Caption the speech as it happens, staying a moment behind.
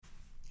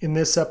In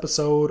this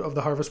episode of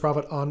the Harvest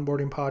Profit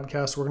Onboarding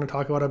Podcast, we're going to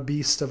talk about a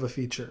beast of a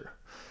feature.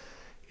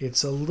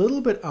 It's a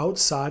little bit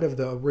outside of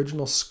the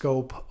original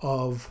scope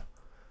of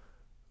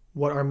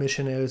what our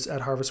mission is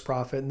at Harvest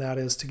Profit, and that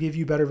is to give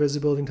you better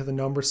visibility into the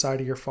number side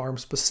of your farm,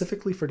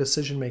 specifically for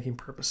decision-making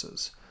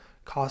purposes.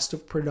 Cost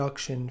of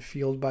production,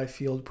 field by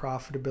field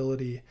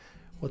profitability,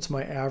 what's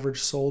my average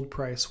sold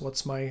price,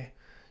 what's my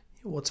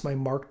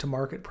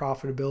mark-to-market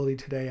profitability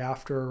today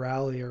after a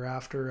rally or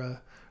after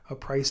a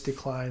price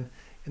decline.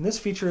 And this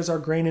feature is our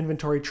grain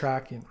inventory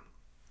tracking.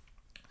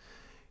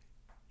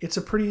 It's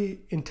a pretty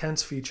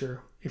intense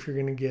feature if you're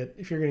going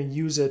to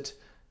use it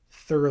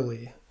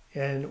thoroughly.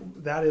 And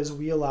that is,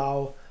 we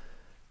allow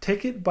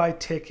ticket by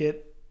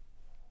ticket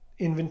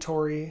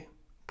inventory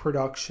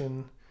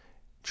production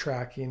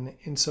tracking.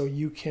 And so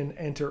you can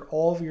enter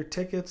all of your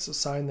tickets,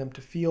 assign them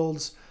to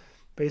fields,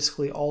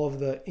 basically all of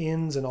the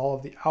ins and all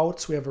of the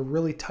outs. We have a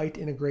really tight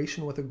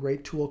integration with a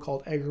great tool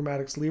called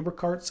Agromatics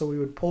LibreCart. So we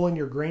would pull in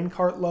your grain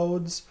cart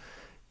loads.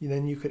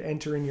 Then you could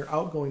enter in your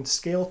outgoing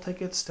scale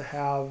tickets to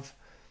have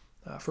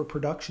for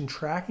production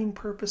tracking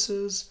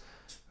purposes,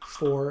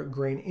 for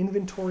grain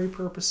inventory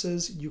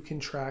purposes. You can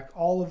track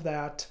all of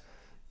that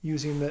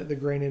using the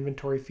grain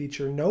inventory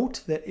feature.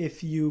 Note that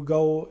if you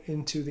go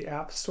into the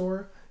App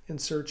Store and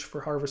search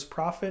for Harvest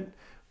Profit,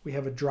 we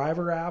have a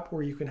driver app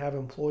where you can have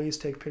employees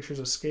take pictures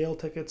of scale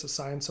tickets,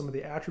 assign some of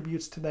the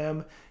attributes to them,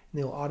 and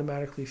they'll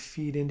automatically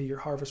feed into your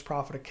Harvest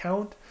Profit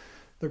account.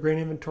 The grain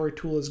inventory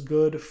tool is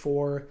good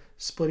for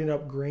splitting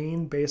up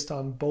grain based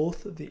on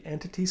both the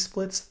entity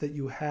splits that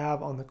you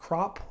have on the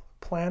crop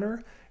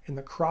planner and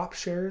the crop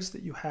shares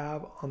that you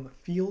have on the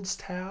fields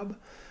tab.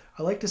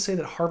 I like to say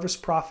that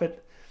Harvest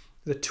Profit,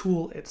 the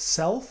tool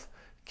itself,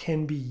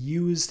 can be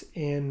used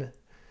in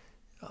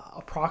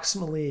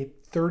approximately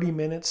 30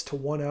 minutes to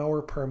 1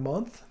 hour per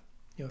month.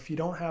 If you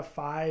don't have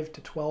 5 to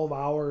 12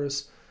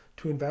 hours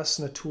to invest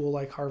in a tool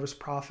like Harvest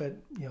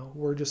Profit,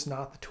 we're just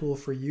not the tool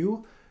for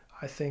you.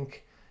 I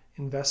think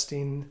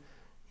investing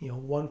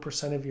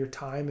 1% of your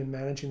time in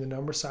managing the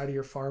number side of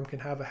your farm can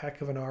have a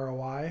heck of an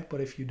ROI,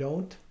 but if you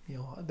don't,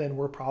 then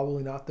we're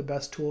probably not the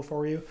best tool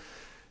for you.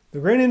 The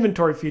grain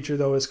inventory feature,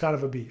 though, is kind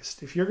of a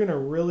beast. If you're going to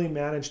really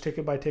manage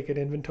ticket by ticket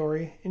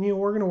inventory, and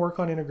we're going to work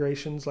on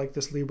integrations like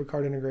this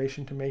LibreCart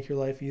integration to make your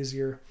life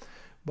easier,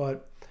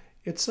 but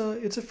it's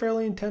a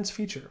fairly intense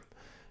feature.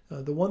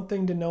 The one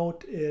thing to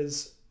note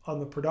is on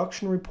the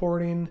production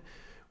reporting,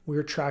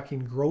 we're tracking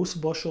gross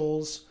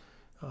bushels,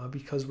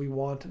 because we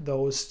want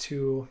those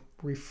to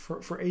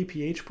refer for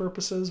APH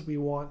purposes. We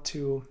want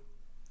to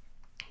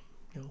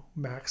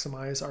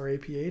maximize our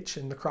APH,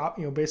 and the crop,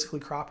 basically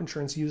crop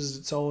insurance uses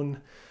its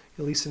own,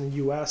 at least in the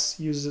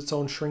US, uses its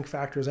own shrink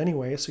factors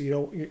anyway. So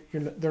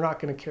they're not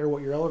going to care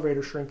what your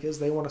elevator shrink is.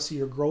 They want to see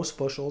your gross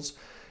bushels,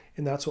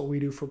 and that's what we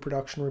do for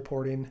production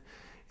reporting.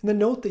 And then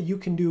note that you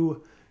can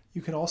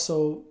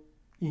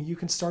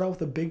start out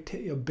with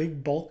a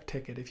big bulk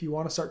ticket. If you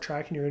want to start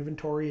tracking your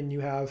inventory and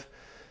you have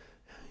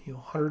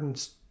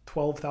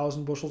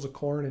 112,000 bushels of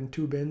corn in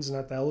 2 bins and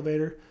at the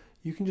elevator,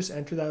 you can just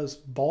enter those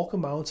bulk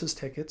amounts as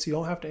tickets. You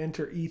don't have to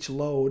enter each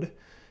load,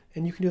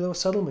 and you can do that with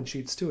settlement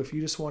sheets too. If you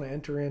just want to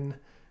enter in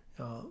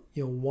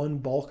one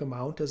bulk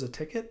amount as a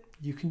ticket,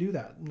 you can do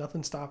that.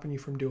 Nothing's stopping you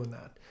from doing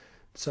that.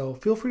 So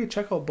feel free to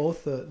check out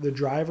both the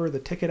driver, the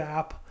ticket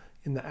app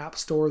in the App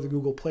Store, the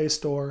Google Play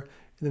Store,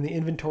 and then the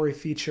inventory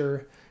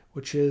feature,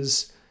 which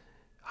is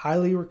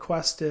highly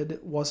requested.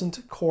 It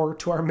wasn't core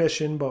to our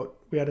mission, but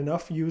we had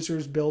enough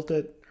users built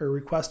it or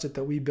request it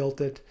that we built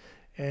it,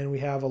 and we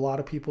have a lot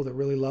of people that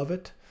really love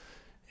it.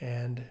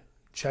 And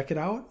check it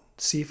out,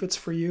 see if it's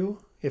for you.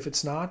 If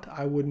it's not,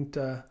 I wouldn't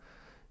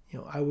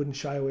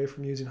shy away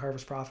from using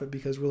Harvest Profit,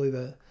 because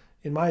really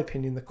in my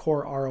opinion, the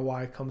core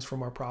ROI comes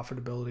from our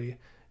profitability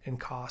and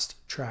cost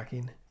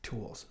tracking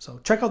tools.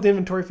 So check out the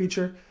inventory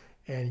feature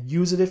and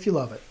use it if you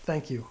love it.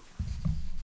 Thank you.